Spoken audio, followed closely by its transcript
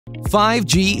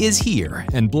5G is here,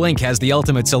 and BLiNQ has the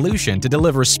ultimate solution to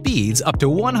deliver speeds up to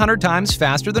 100 times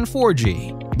faster than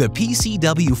 4G. The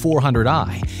PCW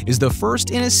 400i is the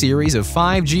first in a series of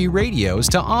 5G radios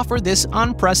to offer this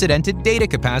unprecedented data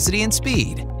capacity and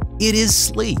speed. It is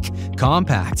sleek,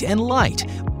 compact, and light,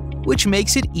 which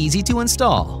makes it easy to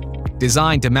install.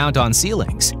 Designed to mount on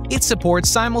ceilings, it supports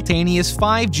simultaneous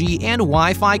 5G and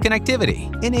Wi-Fi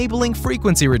connectivity, enabling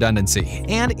frequency redundancy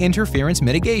and interference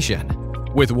mitigation.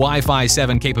 With Wi-Fi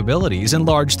 7 capabilities and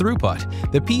large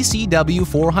throughput, the PCW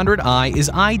 400i is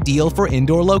ideal for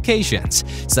indoor locations,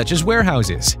 such as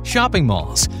warehouses, shopping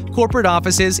malls, corporate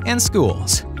offices, and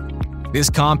schools. This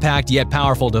compact yet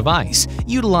powerful device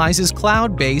utilizes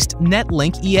cloud-based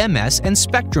NetLink EMS and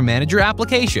Spectrum Manager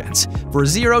applications for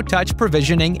zero-touch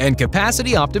provisioning and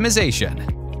capacity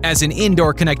optimization. As an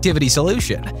indoor connectivity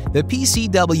solution, the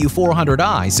PCW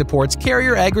 400i supports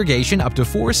carrier aggregation up to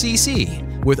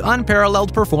 4cc, with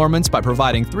unparalleled performance by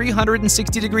providing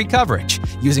 360-degree coverage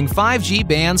using 5G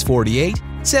bands 48,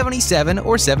 77,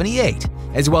 or 78,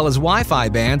 as well as Wi-Fi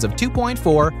bands of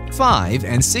 2.4, 5,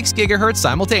 and 6 GHz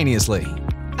simultaneously.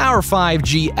 Our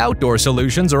 5G outdoor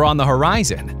solutions are on the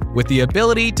horizon, with the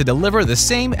ability to deliver the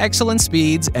same excellent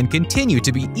speeds and continue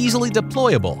to be easily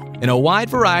deployable in a wide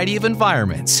variety of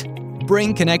environments.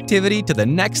 Bring connectivity to the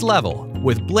next level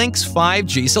with BLiNQ's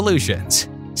 5G solutions.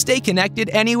 Stay connected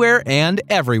anywhere and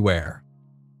everywhere.